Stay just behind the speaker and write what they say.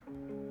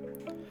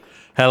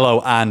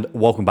Hello and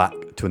welcome back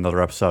to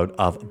another episode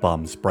of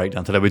Bums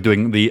Breakdown. Today we're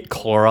doing the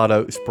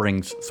Colorado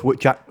Springs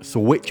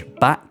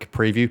Switchback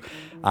preview.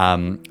 I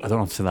don't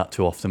have to say that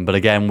too often, but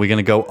again, we're going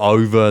to go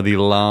over the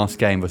last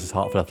game versus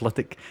Hartford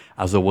Athletic.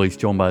 As always,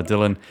 joined by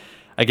Dylan.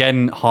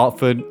 Again,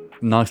 Hartford,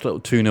 nice little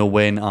 2-0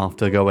 win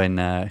after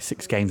going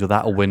 6 games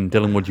without a win.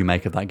 Dylan, what do you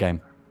make of that game?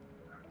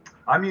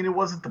 I mean, it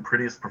wasn't the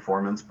prettiest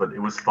performance, but it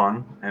was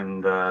fun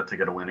and to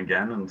get a win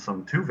again,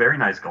 and two very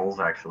nice goals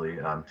actually.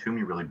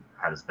 Toomey really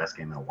had his best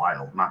game in a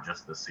while, not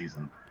just this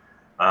season.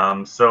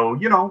 So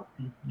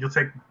you'll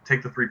take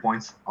the 3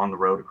 points on the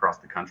road across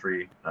the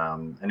country,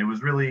 and it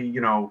was really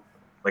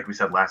like we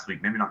said last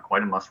week, maybe not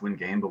quite a must-win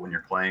game, but when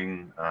you're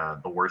playing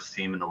the worst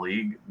team in the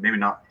league, maybe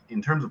not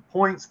in terms of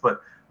points,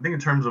 but I think in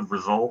terms of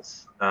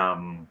results,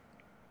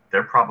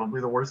 they're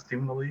probably the worst team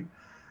in the league,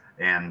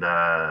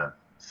 and.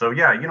 So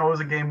yeah, it was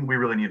a game we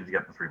really needed to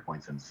get the 3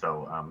 points in.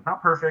 So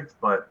not perfect,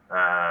 but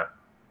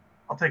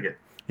I'll take it.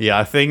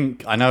 Yeah,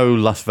 I know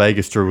Las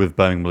Vegas drew with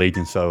Birmingham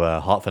Legion, so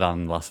Hartford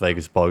and Las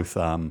Vegas both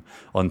on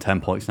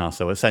 10 points now.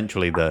 So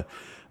essentially the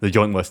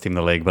joint worst team in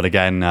the league. But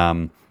again,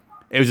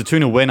 it was a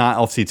 2-0 win.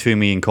 Obviously,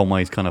 Toomey and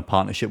Conway's kind of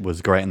partnership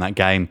was great in that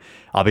game.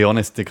 I'll be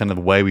honest, the kind of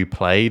way we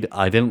played,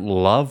 I didn't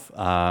love.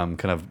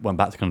 Kind of went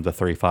back to kind of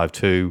the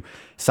 3-5-2,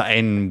 sat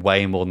in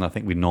way more than I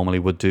think we normally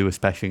would do,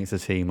 especially against a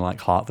team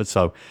like Hartford.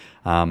 So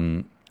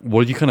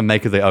what did you kind of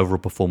make of the overall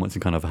performance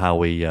and kind of how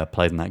we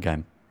played in that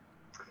game?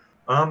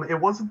 It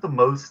wasn't the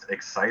most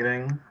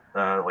exciting,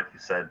 like you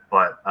said,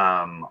 but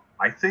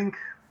I think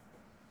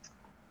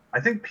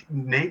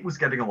Nate was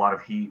getting a lot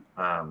of heat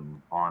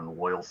on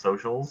loyal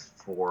socials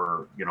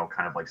for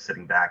kind of like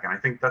sitting back, and I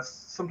think that's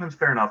sometimes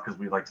fair enough because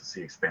we like to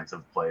see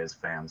expansive play as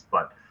fans.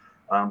 But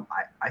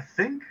I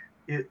think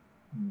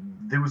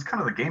there was kind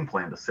of the game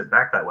plan to sit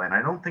back that way, and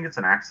I don't think it's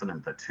an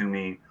accident that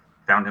Toomey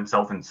found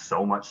himself in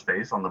so much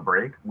space on the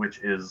break, which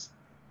is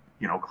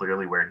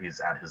clearly where he's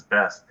at his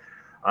best.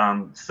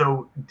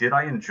 So did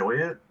I enjoy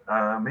it?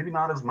 Maybe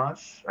not as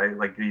much. I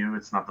like you.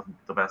 It's not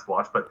the best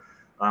watch, but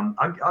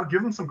I'll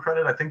give them some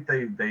credit. I think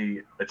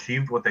they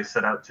achieved what they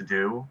set out to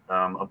do.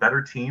 A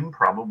better team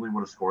probably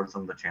would have scored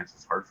some of the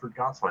chances Hartford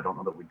got, so I don't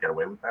know that we'd get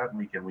away with that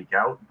week in, week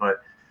out.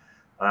 But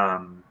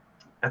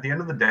at the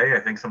end of the day, I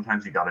think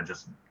sometimes you got to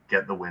just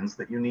get the wins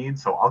that you need.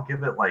 So I'll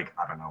give it like,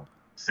 I don't know,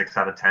 6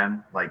 out of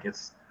 10. Like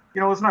it's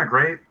not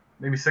great.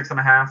 Maybe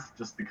 6.5,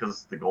 just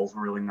because the goals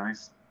were really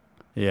nice.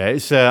 Yeah,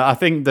 it's. I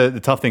think the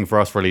tough thing for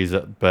us really is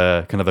that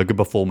kind of a good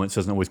performance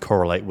doesn't always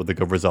correlate with a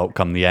good result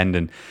come the end.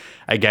 And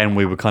again,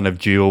 we were kind of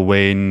due a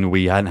win.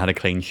 We hadn't had a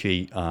clean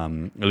sheet.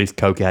 At least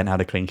Koki hadn't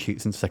had a clean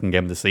sheet since the second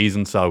game of the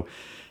season. So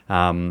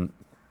again,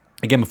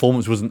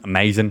 performance wasn't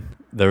amazing.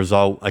 The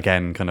result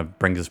again kind of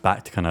brings us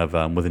back to kind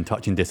of within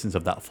touching distance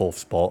of that fourth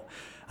spot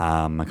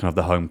and kind of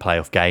the home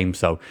playoff game.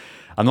 So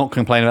I'm not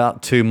complaining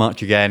about too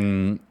much.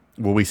 Again,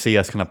 will we see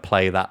us kind of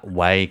play that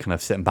way, kind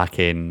of sitting back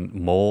in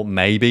more?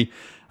 Maybe.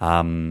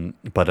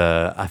 But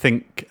I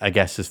think, I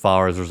guess, as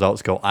far as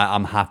results go,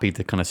 I'm happy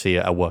to kind of see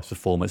a worse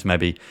performance.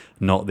 Maybe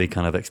not the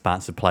kind of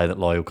expansive play that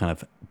Loyal kind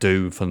of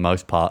do for the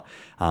most part.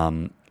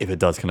 If it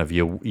does kind of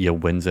your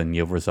wins and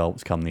your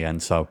results come the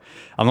end, so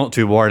I'm not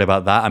too worried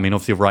about that. I mean,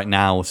 obviously, right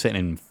now sitting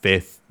in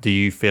fifth, do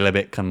you feel a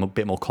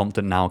bit more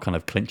confident now, kind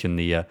of clinching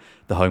the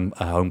home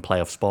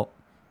playoff spot?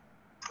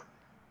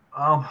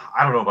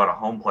 I don't know about a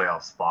home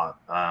playoff spot.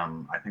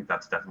 I think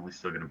that's definitely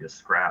still going to be a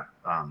scrap.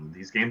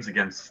 These games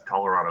against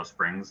Colorado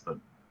Springs that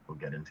we'll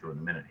get into in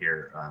a minute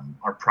here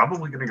are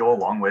probably going to go a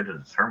long way to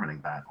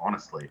determining that,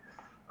 honestly.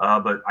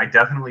 But I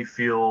definitely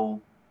feel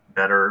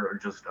better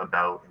just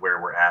about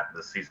where we're at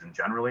this season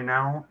generally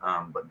now.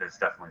 But there's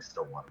definitely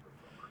still a lot of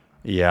room.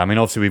 Yeah, I mean,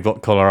 obviously we've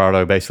got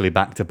Colorado basically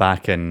back to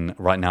back, and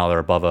right now they're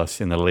above us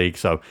in the league.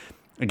 So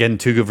again,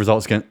 two good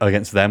results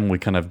against them. We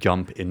kind of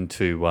jump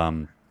into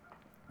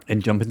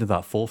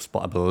that fourth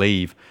spot, I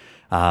believe.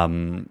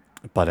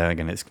 But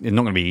again, it's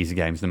not going to be easy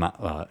games no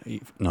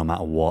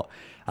matter what.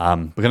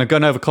 We're going to go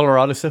over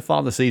Colorado so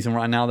far this season.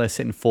 Right now, they're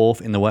sitting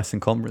fourth in the Western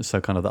Conference, so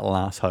kind of that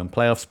last home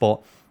playoff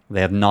spot. They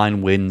have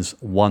 9 wins,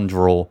 1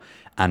 draw,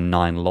 and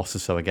 9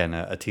 losses. So again,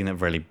 a team that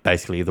really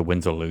basically either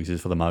wins or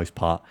loses for the most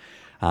part.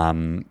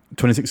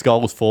 26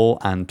 goals for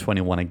and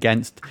 21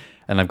 against.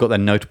 And I've got their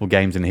notable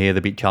games in here. They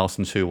beat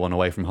Charleston 2-1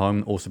 away from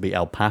home. Also beat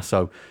El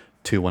Paso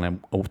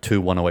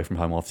 2-1 away from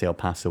home. Obviously, El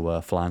Paso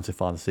were flying so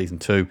far this season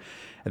too.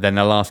 And then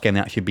their last game, they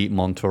actually beat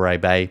Monterey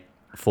Bay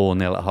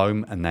 4-0 at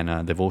home. And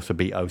then they've also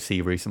beat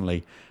OC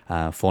recently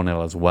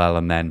 4-0 as well.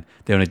 And then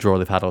the only draw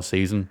they've had all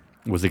season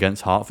was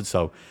against Hartford.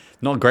 So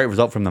not a great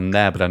result from them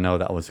there, but I know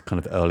that was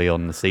kind of early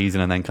on in the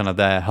season. And then kind of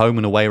their home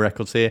and away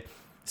records here.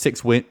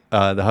 The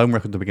home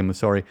record to begin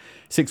with,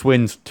 6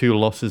 wins, 2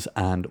 losses,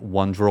 and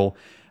 1 draw.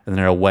 And then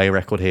their away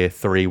record here,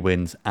 3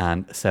 wins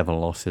and 7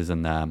 losses.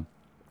 And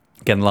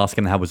again, the last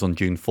game they had was on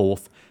June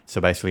 4th. So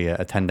basically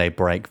a 10-day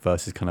break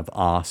versus kind of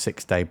our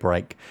 6-day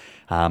break.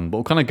 But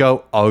we'll kind of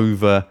go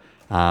over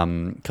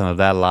kind of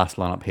their last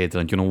lineup here.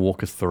 Dylan, do you want to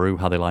walk us through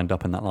how they lined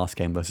up in that last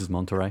game versus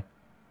Monterey?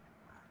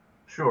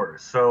 Sure.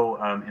 So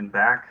in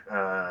back,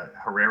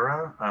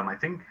 Herrera, I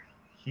think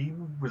he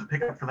was a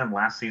pickup for them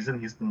last season.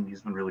 He's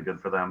been really good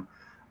for them.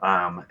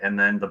 And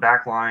then the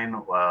back line,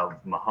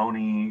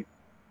 Mahoney,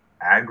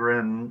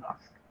 Agrin,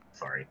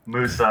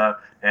 Musa,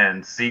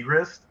 and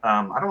Segrist.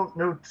 I don't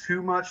know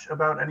too much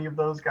about any of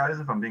those guys,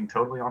 if I'm being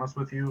totally honest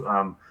with you.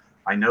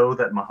 I know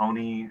that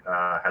Mahoney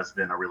has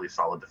been a really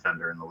solid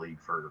defender in the league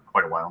for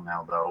quite a while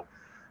now, though.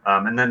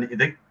 And then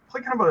they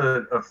play kind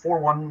of a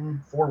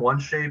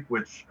 4-1 shape,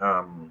 which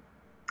I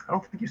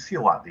don't think you see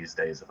a lot these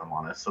days, if I'm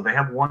honest. So they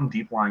have one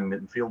deep lying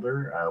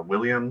midfielder,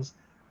 Williams.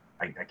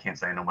 I can't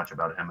say I know much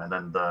about him. And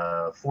then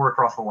the four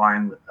across the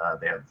line,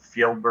 they have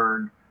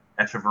Fjellberg,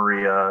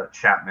 Echeverria,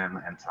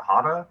 Chapman, and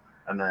Tejada.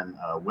 And then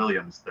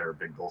Williams, their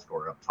big goal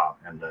scorer up top.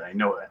 And I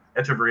know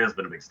Echeverria has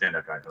been a big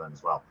standout guy for them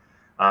as well.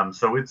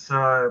 So it's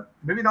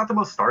maybe not the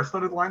most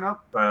star-studded lineup.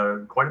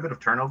 Quite a bit of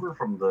turnover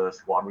from the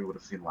squad we would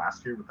have seen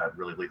last year with that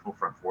really lethal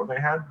front four they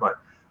had. But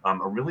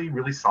a really,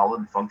 really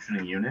solid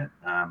functioning unit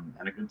and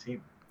a good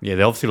team. Yeah,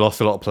 they obviously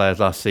lost a lot of players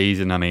last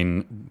season. I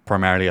mean,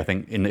 primarily, I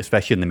think,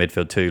 especially in the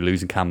midfield too,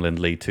 losing Cam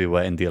Lindley to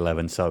Indy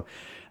 11. So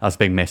that's a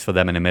big miss for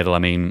them in the middle. I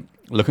mean,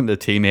 looking at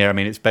the team here, I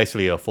mean, it's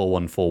basically a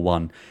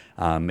 4-1-4-1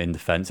 in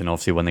defence. And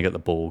obviously, when they get the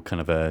ball, kind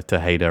of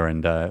Tejada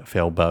and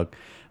Fjellberg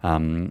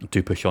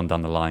do push on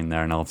down the line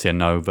there. And obviously, I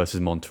know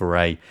versus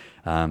Monterrey,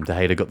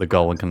 Tejada got the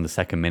goal in kind of the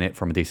second minute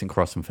from a decent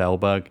cross from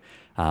Fjellberg.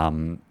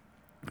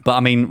 But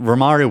I mean,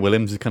 Romario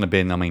Williams has kind of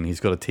been, I mean,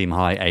 he's got a team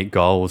high 8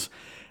 goals.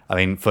 I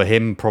mean, for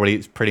him, probably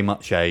it's pretty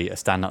much a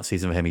standout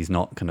season for him. He's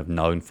not kind of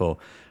known for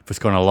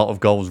scoring a lot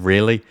of goals,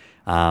 really.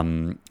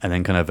 And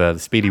then kind of the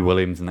Speedy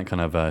Williams and that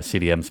kind of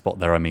CDM spot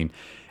there. I mean,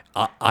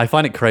 I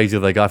find it crazy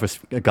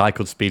that a guy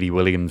called Speedy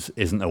Williams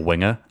isn't a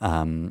winger.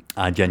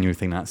 I genuinely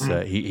think that's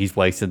he's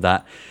wasted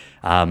that.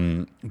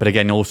 But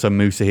again, also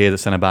Musa here, the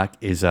centre back,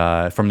 is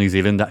from New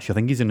Zealand. Actually, I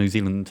think he's a New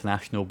Zealand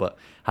international, but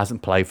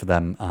hasn't played for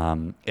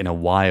them in a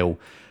while.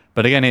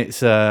 But again,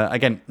 it's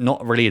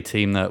not really a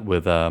team that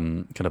with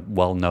kind of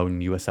well-known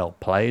USL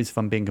players, if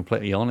I'm being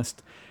completely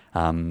honest.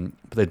 But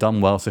they've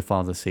done well so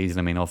far this season.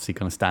 I mean, obviously,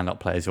 kind of stand-up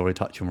players. You already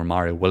touched on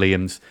Romario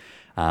Williams.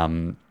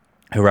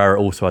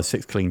 Herrera also has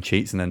 6 clean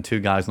sheets, and then 2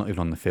 guys not even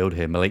on the field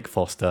here. Malik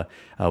Foster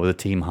with a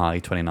team high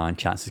 29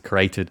 chances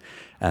created,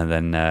 and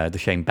then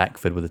Deshane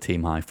Beckford with a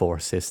team high 4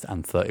 assists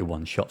and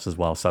 31 shots as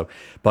well. So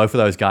both of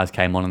those guys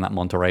came on in that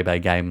Monterrey Bay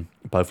game.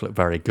 Both looked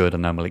very good. I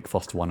know Malik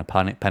Foster won a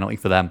penalty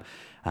for them.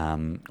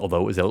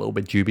 Although it was a little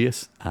bit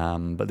dubious.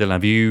 But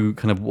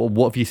Dylan,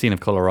 what have you seen of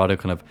Colorado?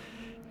 Kind of,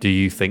 do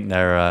you think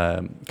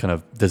they're kind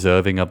of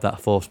deserving of that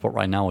 4th spot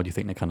right now, or do you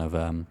think they're kind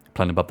of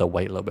playing above their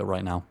weight a little bit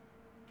right now?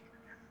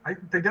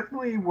 They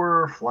definitely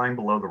were flying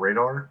below the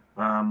radar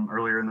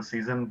earlier in the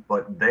season,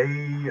 but they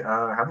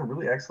have a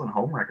really excellent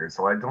home record.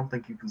 So I don't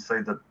think you can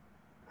say that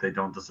they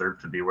don't deserve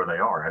to be where they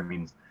are. I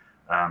mean,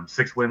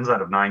 6 wins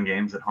out of 9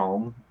 games at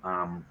home.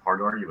 Hard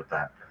to argue with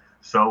that.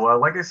 So,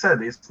 like I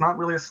said, it's not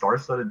really a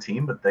star-studded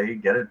team, but they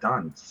get it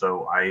done.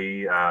 So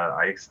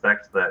I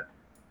expect that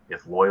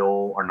if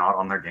Loyal are not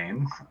on their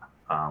game,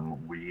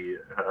 we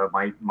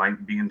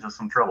might be into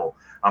some trouble.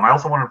 I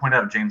also want to point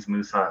out James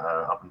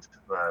Musa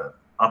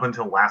up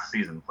until last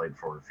season played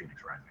for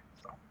Phoenix Rising.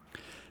 So.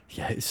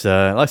 Yeah, it's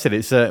like I said,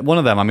 it's one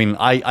of them. I mean,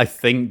 I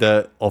think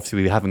that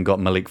obviously we haven't got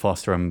Malik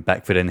Foster and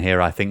Beckford in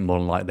here. I think more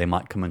than likely they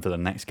might come into the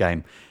next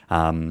game.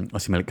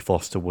 Obviously, Malik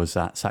Foster was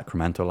at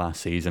Sacramento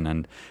last season,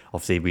 and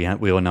obviously we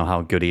all know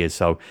how good he is.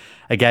 So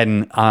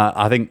again,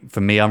 I think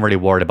for me, I'm really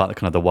worried about the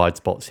kind of the wide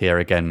spots here.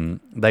 Again,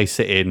 they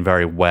sit in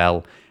very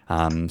well.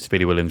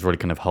 Speedy Williams really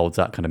kind of holds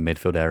that kind of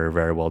midfield area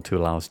very well to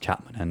allow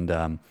Chapman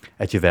and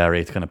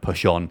Echeverria to kind of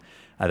push on.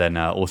 And then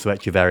also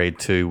Echeverria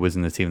too was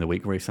in the team of the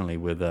week recently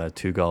with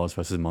 2 goals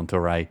versus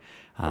Monterrey.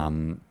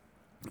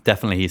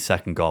 Definitely his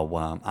second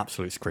goal,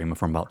 absolute screamer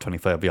from about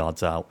 25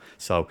 yards out.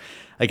 So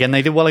again,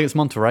 they did well against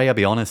Monterrey. I'll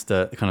be honest,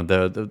 kind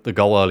of the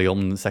goal early on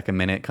in the second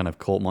minute kind of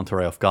caught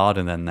Monterrey off guard,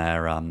 and then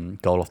their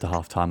goal after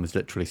half time was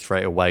literally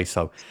straight away.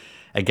 So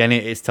again,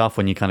 it's tough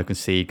when you kind of can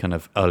see kind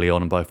of early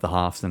on in both the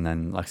halves, and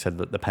then like I said,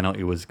 the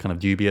penalty was kind of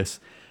dubious.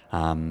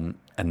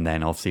 And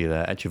then obviously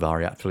the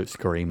Echeverria absolute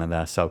screamer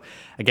there. So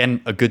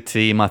again, a good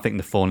team. I think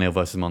the 4-0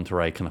 versus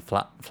Monterrey kind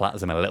of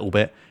flatters them a little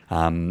bit.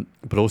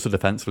 But also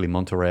defensively,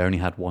 Monterrey only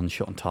had 1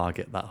 shot on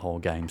target that whole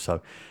game.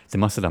 So they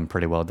must have done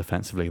pretty well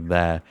defensively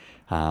there.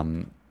 But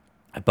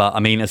I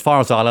mean, as far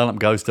as our lineup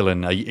goes,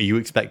 Dylan, are you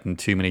expecting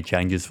too many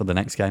changes for the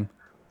next game?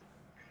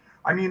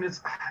 I mean,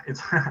 it's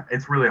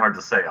really hard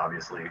to say,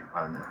 obviously.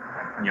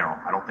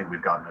 I don't think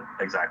we've gotten it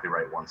exactly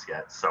right once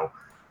yet. So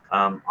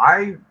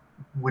I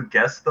would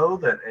guess, though,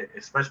 that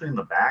especially in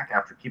the back,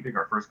 after keeping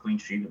our first clean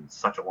sheet in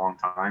such a long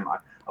time,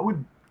 I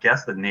would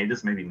guess that Nate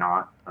is maybe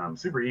not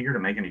super eager to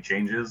make any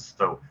changes.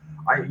 So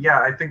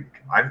I think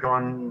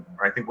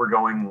we're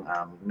going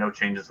no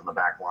changes in the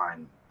back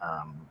line.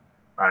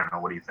 I don't know.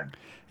 What do you think?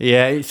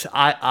 Yeah,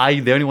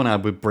 the only one I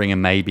would bring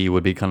in maybe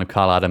would be kind of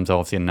Carl Adams.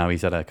 Obviously, I know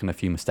he's had a kind of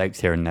few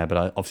mistakes here and there, but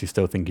I obviously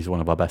still think he's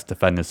one of our best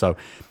defenders. So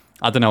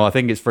I don't know. I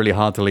think it's really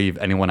hard to leave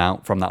anyone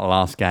out from that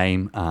last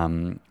game.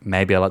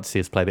 Maybe I'd like to see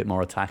us play a bit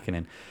more attacking.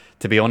 And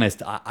to be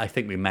honest, I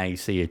think we may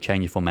see a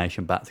change of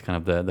formation back to kind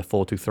of the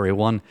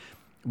 4-2-3-1.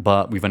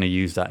 But we've only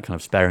used that kind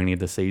of sparingly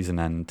this season.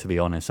 And to be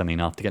honest, I mean,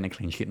 after getting a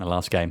clean sheet in the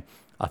last game,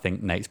 I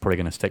think Nate's probably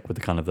going to stick with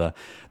the kind of the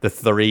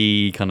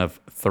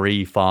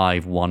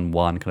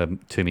 3-5-1-1 kind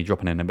of Toomey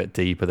dropping in a bit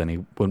deeper. Then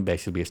he wouldn't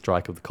basically be a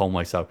striker with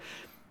Conway. So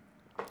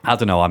I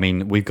don't know. I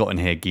mean, we've got in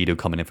here Guido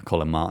coming in for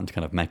Colin Martin to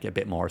kind of make it a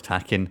bit more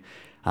attacking.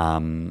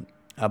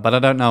 But I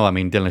don't know. I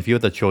mean, Dylan, if you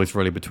had the choice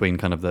really between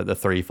kind of the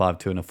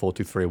 3-5-2 and a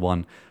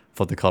 4-2-3-1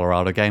 for the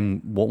Colorado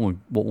game, what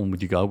one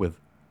would you go with?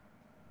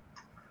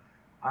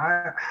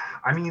 I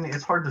mean,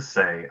 it's hard to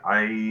say.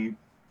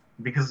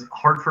 Because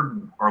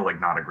Hartford are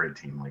like not a great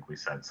team, like we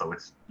said. So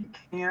you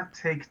can't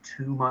take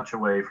too much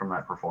away from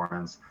that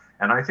performance.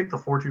 And I think the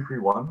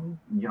 4-2-3-1,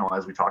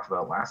 as we talked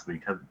about last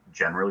week, have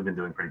generally been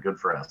doing pretty good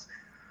for us.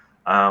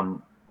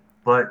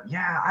 But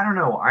yeah, I don't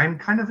know. I'm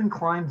kind of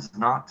inclined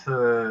not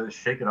to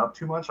shake it up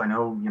too much. I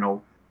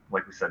know,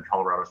 like we said,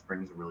 Colorado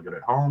Springs are really good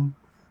at home.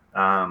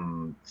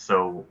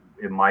 So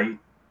it might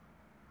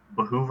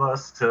behoove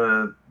us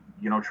to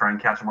try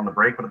and catch them on the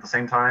break. But at the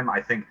same time,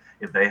 I think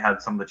if they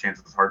had some of the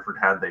chances Hartford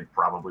had, they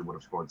probably would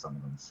have scored some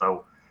of them.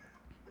 So,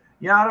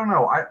 yeah, I don't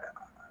know.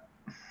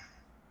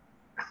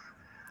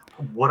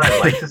 Would I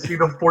like to see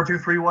the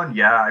 4-2-3-1?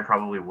 Yeah, I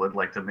probably would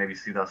like to maybe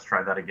see us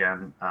try that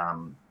again.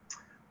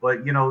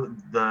 But,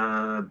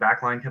 the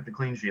back line kept a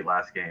clean sheet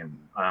last game.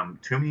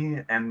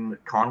 Toomey and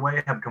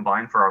Conway have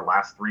combined for our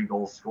last 3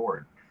 goals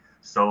scored.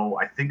 So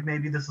I think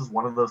maybe this is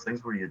one of those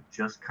things where you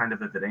just kind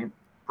of, if it ain't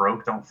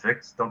broke, don't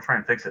try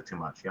and fix it too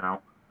much,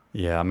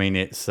 Yeah, I mean,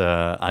 it's,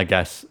 I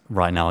guess,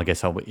 right now,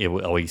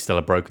 are we still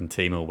a broken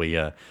team, or are we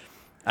a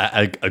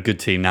good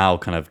team now,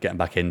 kind of getting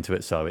back into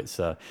it? So it's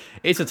a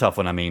tough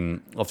one. I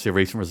mean, obviously,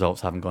 recent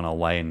results haven't gone our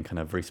way, and kind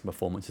of recent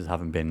performances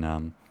haven't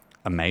been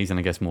amazing,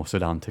 I guess, more so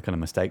down to kind of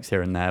mistakes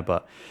here and there.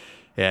 But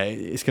yeah,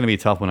 it's going to be a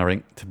tough one, I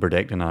think, to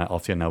predict. And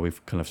obviously, I know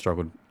we've kind of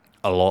struggled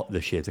a lot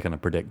this year to kind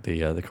of predict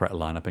the correct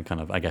lineup and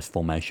kind of, I guess,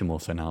 formation more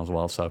so now as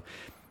well. So,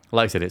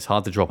 like I said, it's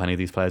hard to drop any of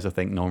these players. I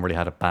think no one really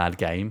had a bad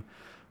game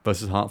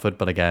versus Hartford.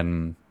 But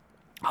again,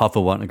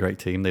 Hartford weren't a great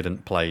team. They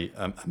didn't play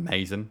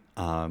amazing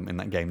in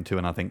that game too.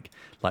 And I think,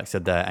 like I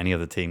said there, any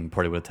other team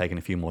probably would have taken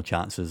a few more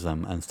chances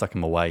and stuck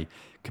them away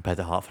compared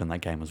to Hartford in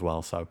that game as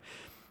well. So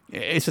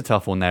it's a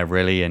tough one there,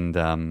 really. And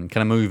kind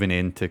of moving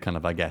into kind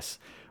of, I guess,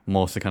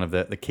 more so kind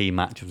of the key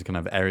matchups, kind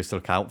of areas to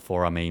look out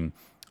for. I mean,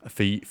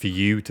 for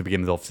you to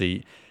begin with,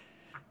 obviously,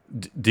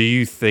 do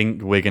you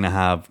think we're going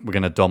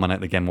to dominate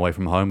the game away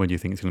from home, or do you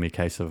think it's going to be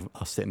a case of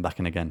us sitting back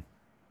in again?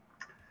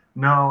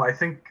 No, I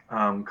think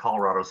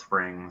Colorado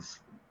Springs,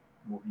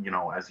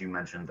 as you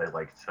mentioned, they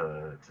like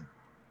to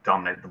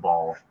dominate the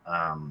ball,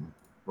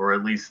 or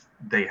at least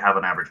they have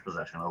an average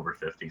possession over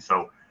 50.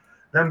 So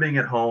them being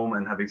at home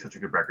and having such a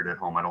good record at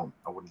home,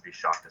 I wouldn't be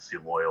shocked to see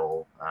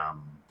Loyal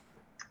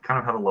kind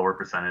of have a lower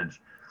percentage.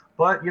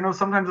 But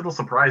sometimes it'll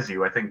surprise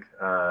you. I think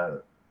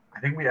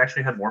we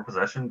actually had more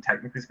possession,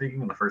 technically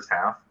speaking, in the first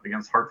half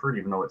against Hartford,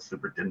 even though it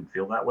super didn't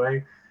feel that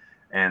way.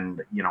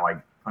 And I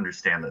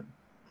understand that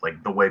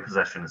like the way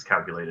possession is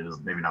calculated is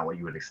maybe not what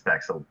you would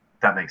expect, so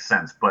that makes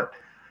sense. But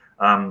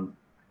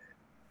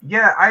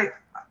yeah,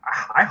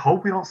 I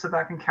hope we don't sit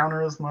back and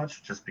counter as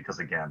much, just because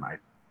again, I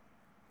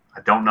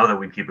don't know that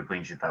we'd keep a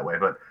clean sheet that way.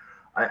 But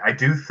I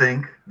do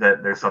think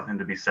that there's something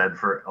to be said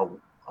for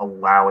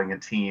allowing a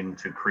team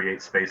to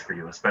create space for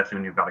you, especially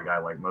when you've got a guy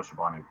like Moshe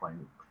Bond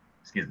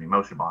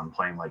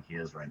playing like he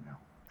is right now.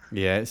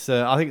 Yeah,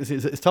 I think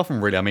it's tough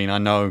one, really. I mean, I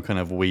know kind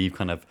of we've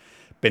kind of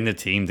been the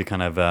team to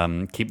kind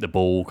of keep the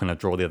ball, kind of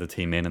draw the other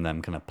team in, and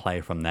then kind of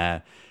play from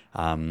there.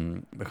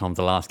 Becomes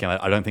the last game.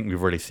 I don't think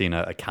we've really seen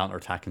a counter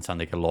attack in San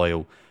Diego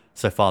Loyal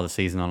so far this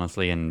season,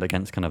 honestly, and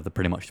against kind of the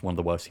pretty much one of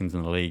the worst teams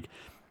in the league.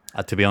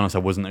 To be honest, I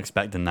wasn't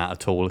expecting that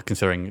at all,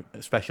 considering,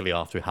 especially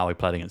after how we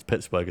played against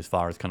Pittsburgh, as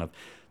far as kind of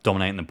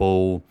dominating the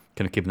ball,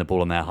 kind of keeping the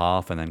ball in their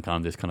half, and then kind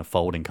of just kind of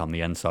folding come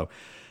the end. So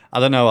I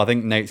don't know. I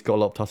think Nate's got a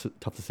lot of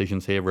tough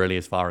decisions here, really,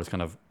 as far as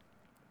kind of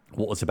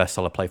what was the best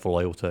style of play for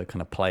Loyal to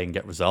kind of play and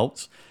get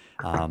results.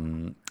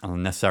 And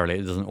necessarily,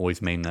 it doesn't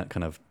always mean that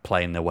kind of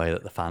playing the way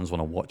that the fans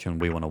want to watch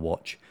and we want to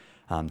watch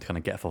to kind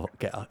of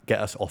get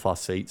us off our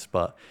seats.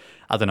 But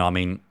I don't know. I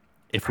mean,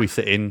 if we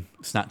sit in,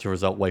 snatch a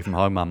result away from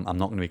home, I'm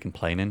not going to be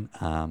complaining.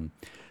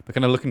 But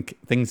kind of looking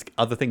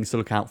other things to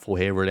look out for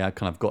here. Really, I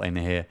kind of got in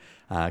here.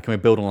 Can we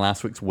build on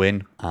last week's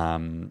win,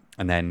 and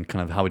then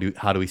kind of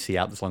how do we see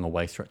out this long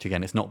away stretch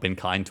again? It's not been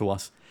kind to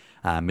us.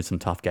 With some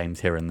tough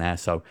games here and there,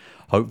 so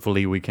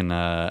hopefully we can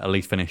at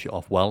least finish it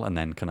off well, and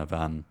then kind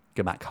of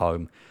get back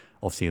home.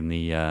 Obviously, in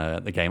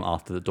the game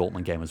after the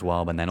Dortmund game as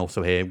well, and then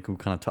also here we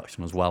kind of touched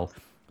on as well.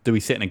 Do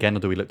we sit in again, or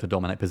do we look to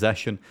dominate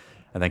possession?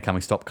 And then can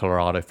we stop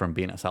Colorado from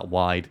beating us out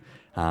wide?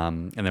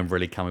 And then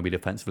really can we be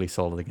defensively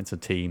solid against a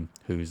team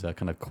who's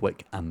kind of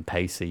quick and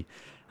pacey?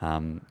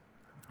 So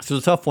it's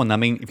a tough one. I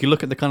mean, if you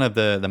look at the kind of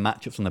the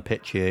matchups on the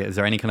pitch here, is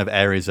there any kind of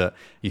areas that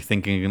you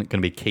think are going to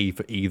be key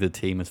for either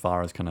team as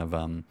far as kind of,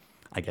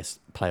 I guess,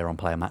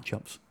 player-on-player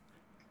matchups?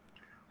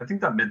 I think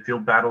that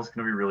midfield battle is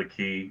going to be really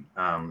key.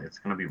 It's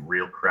going to be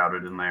real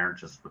crowded in there,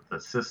 just with the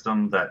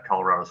system that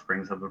Colorado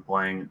Springs have been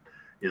playing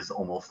is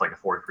almost like a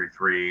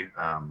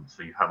 4-3-3.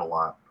 So you have a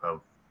lot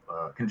of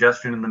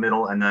congestion in the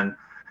middle, and then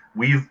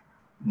we've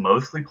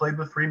mostly played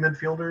with three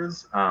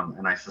midfielders,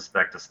 and I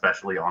suspect,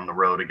 especially on the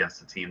road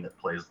against a team that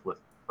plays with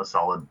a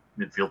solid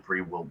midfield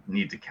three, will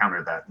need to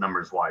counter that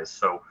numbers wise.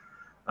 So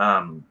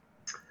um,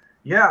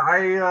 yeah,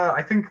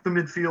 I think the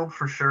midfield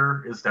for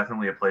sure is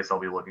definitely a place I'll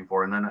be looking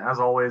for. And then, as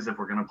always, if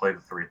we're going to play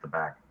the three at the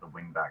back, the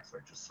wing backs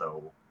are just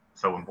so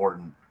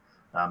important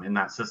in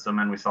that system.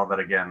 And we saw that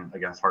again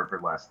against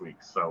Hartford last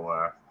week.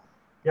 So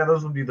yeah,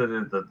 those would be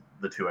the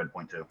two I'd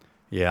point to.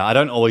 Yeah, I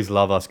don't always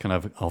love us kind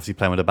of obviously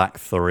playing with a back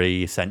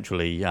three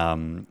essentially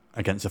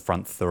against a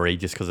front three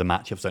just because the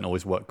matchups don't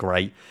always work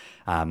great.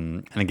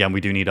 And again,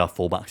 we do need our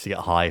fullbacks to get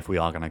high if we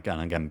are going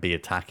to again be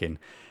attacking,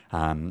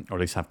 or at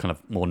least have kind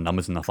of more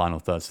numbers in the final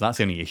third. So that's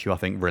the only issue I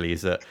think really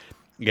is that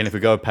again if we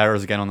go with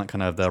Perez again on that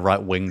kind of the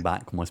right wing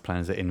back, almost playing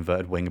as an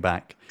inverted wing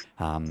back.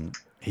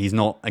 He's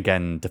not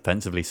again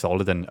defensively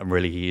solid, and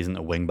really he isn't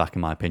a wing back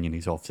in my opinion.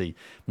 He's obviously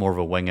more of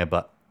a winger,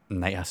 but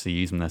Nate has to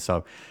use him there.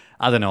 So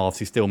I don't know.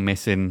 Obviously, still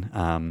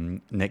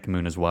missing Nick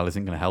Moon as well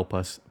isn't going to help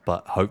us,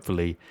 but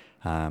hopefully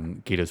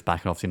Guido's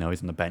back, and obviously know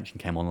he's on the bench and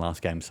came on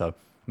last game, so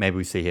maybe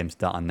we see him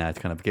starting there to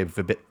kind of give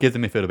the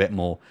midfield a bit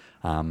more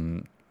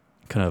kind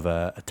of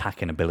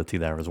attacking ability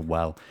there as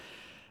well.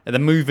 And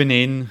then moving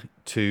in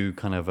to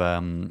kind of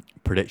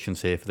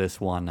predictions here for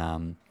this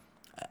one.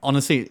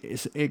 Honestly,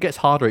 it gets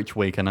harder each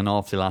week, and then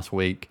obviously last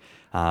week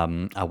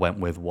I went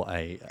with what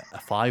a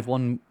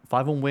 5-1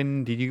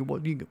 win. Did you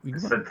what you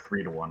said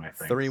 3-1? I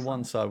think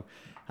 3-1. So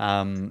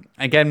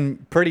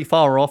again, pretty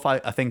far off. I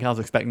think I was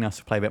expecting us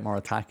to play a bit more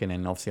attacking,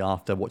 and obviously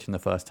after watching the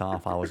first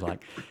half, I was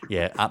like,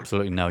 yeah,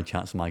 absolutely no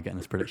chance of my getting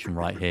this prediction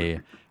right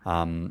here.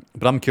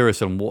 But I'm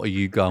curious on what are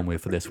you going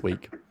with for this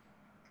week?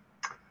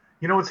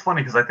 You know, it's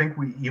funny because I think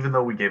even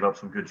though we gave up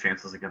some good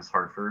chances against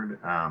Hartford,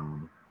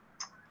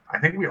 I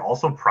think we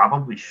also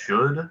probably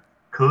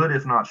could,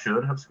 if not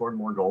should, have scored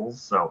more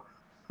goals. So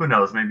who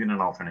knows? Maybe in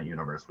an alternate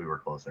universe we were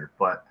closer.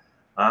 But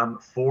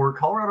for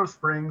Colorado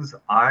Springs,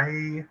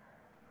 I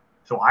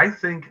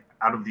think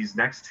out of these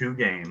next two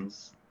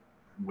games,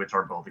 which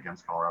are both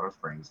against Colorado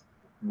Springs,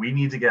 we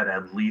need to get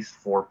at least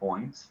 4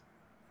 points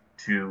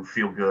to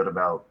feel good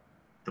about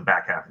the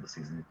back half of the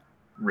season,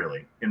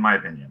 really, in my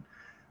opinion.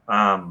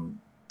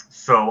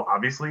 So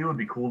obviously it would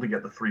be cool to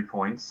get the 3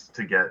 points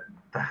to get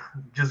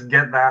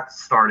that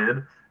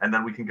started, and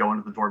then we can go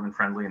into the Dortmund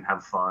friendly and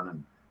have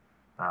fun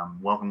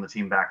and welcome the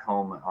team back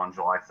home on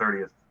July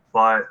 30th.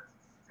 But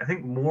I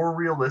think more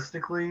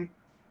realistically,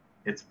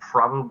 it's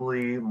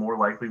probably more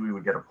likely we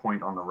would get a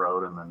point on the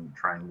road and then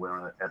try and win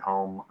it at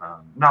home.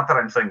 Not that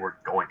I'm saying we're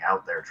going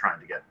out there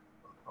trying to get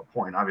a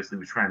point. Obviously,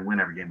 we try and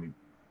win every game we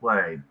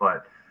play,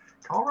 but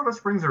Colorado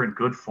Springs are in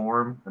good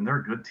form and they're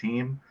a good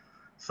team.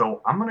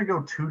 So I'm going to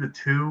go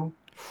 2-2.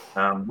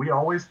 We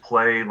always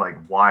play like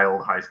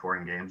wild,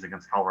 high-scoring games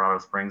against Colorado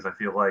Springs. I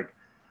feel like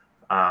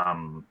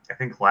I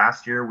think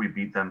last year we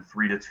beat them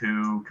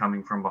 3-2,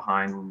 coming from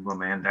behind, a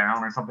man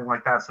down or something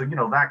like that. So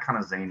that kind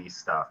of zany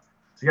stuff.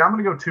 So yeah, I'm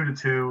going to go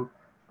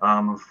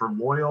 2-2. For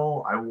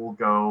Loyal, I will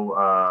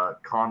go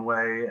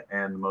Conway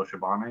and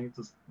Moshabani.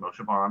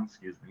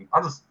 Excuse me.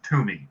 I'll just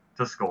Toomey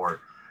to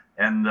score.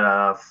 And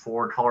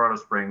for Colorado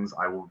Springs,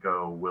 I will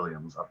go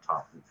Williams up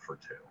top for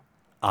 2.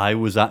 I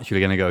was actually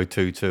going to go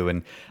 2-2,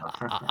 and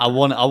I'm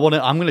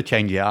going to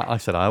change it. I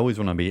said I always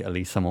want to be at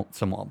least somewhat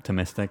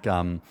optimistic.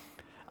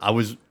 I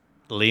was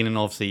leaning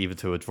obviously either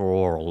to a draw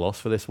or a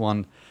loss for this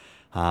one.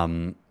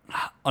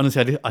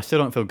 Honestly, I still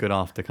don't feel good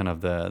after kind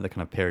of the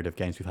kind of period of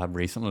games we've had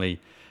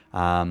recently.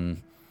 I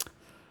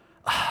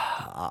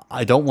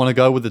don't want to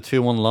go with the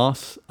 2-1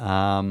 loss,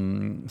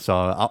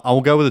 so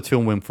I'll go with a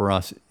 2-1 win for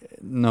us.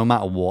 No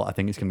matter what, I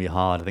think it's going to be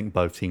hard. I think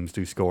both teams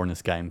do score in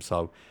this game,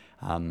 so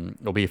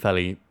it'll be a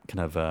fairly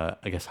kind of,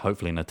 I guess,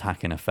 hopefully an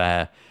attacking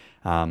affair.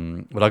 But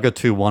I'll go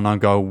 2-1. I'll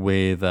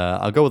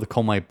go with the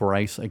Conway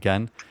brace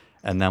again,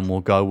 and then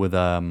we'll go with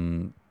a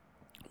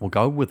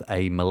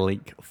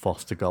Malik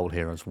Foster goal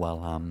here as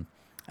well.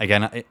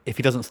 Again, if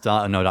he doesn't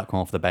start, I know that come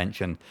off the bench,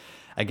 and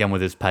again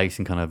with his pace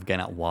and kind of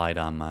getting out wide,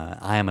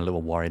 I am a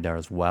little worried there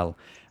as well.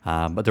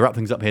 But to wrap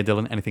things up here,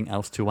 Dylan, anything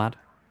else to add?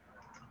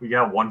 We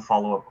got one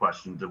follow-up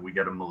question. Did we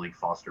get a Malik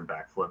Foster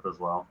backflip as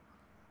well?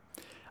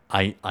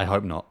 I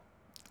hope not.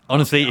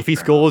 Honestly, if he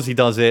scores, he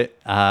does it.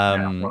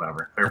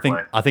 Whatever. Fair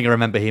play. I think I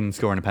remember him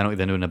scoring a penalty,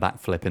 then doing a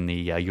backflip in the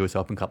US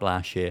Open Cup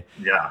last year.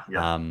 Yeah.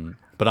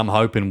 But I'm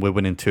hoping we're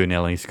winning 2-0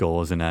 and he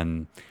scores, and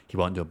then he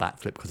won't do a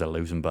backflip because they're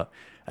losing. But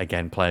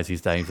again, players these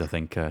days, I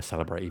think,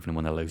 celebrate even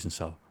when they're losing.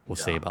 So we'll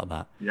see about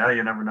that. Yeah,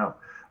 you never know.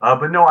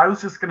 But no, I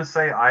was just gonna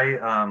say,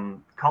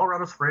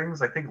 Colorado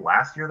Springs. I think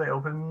last year they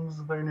opened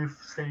their new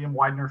stadium,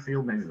 Widener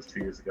Field. Maybe it was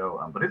 2 years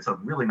ago. But it's a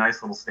really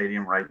nice little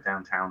stadium right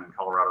downtown in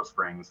Colorado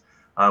Springs,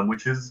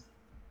 which is,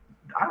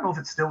 I don't know if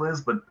it still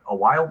is, but a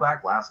while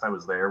back, last I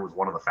was there, was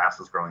one of the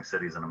fastest growing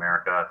cities in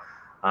America.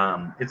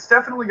 It's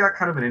definitely got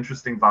kind of an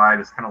interesting vibe.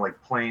 It's kind of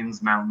like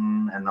Plains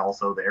Mountain, and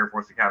also the Air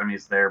Force Academy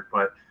is there.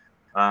 But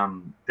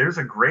there's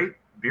a great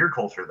beer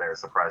culture there,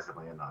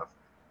 surprisingly enough.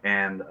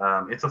 And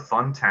it's a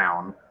fun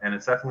town, and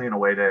it's definitely an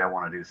away day I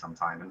want to do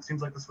sometime. And it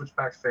seems like the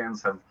Switchbacks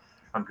fans have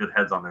good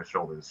heads on their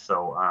shoulders.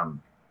 So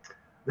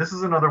this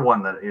is another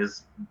one that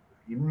is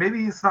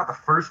maybe it's not the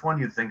first one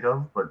you'd think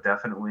of, but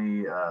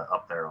definitely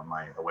up there on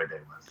my away day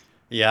list.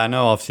 Yeah, I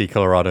know. Obviously,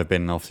 Colorado have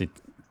been obviously,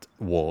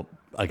 well,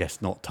 I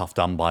guess not tough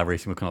done by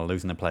recently. We're kind of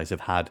losing the players they've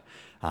had,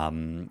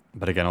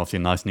 but again, obviously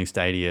a nice new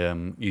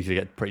stadium. Usually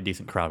get a pretty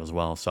decent crowd as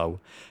well. So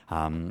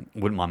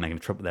wouldn't mind making a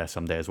trip there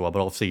someday as well.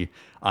 But obviously,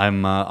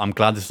 I'm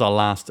glad this is our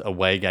last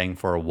away game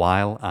for a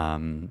while.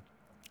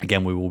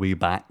 Again, we will be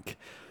back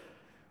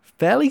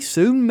fairly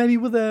soon, maybe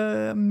with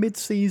a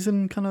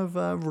mid-season kind of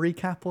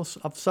recap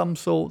of some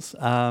sorts.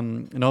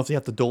 And obviously, you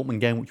have the Dortmund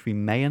game, which we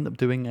may end up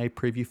doing a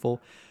preview for.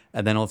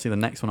 And then obviously the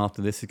next one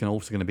after this is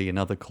also going to be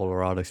another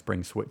Colorado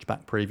Spring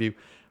Switchback preview.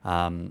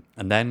 And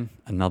then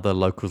another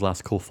Locals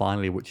Last Call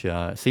finally, which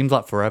seems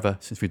like forever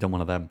since we've done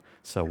one of them.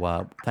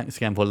 So thanks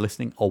again for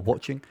listening or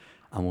watching,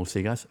 and we'll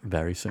see you guys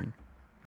very soon.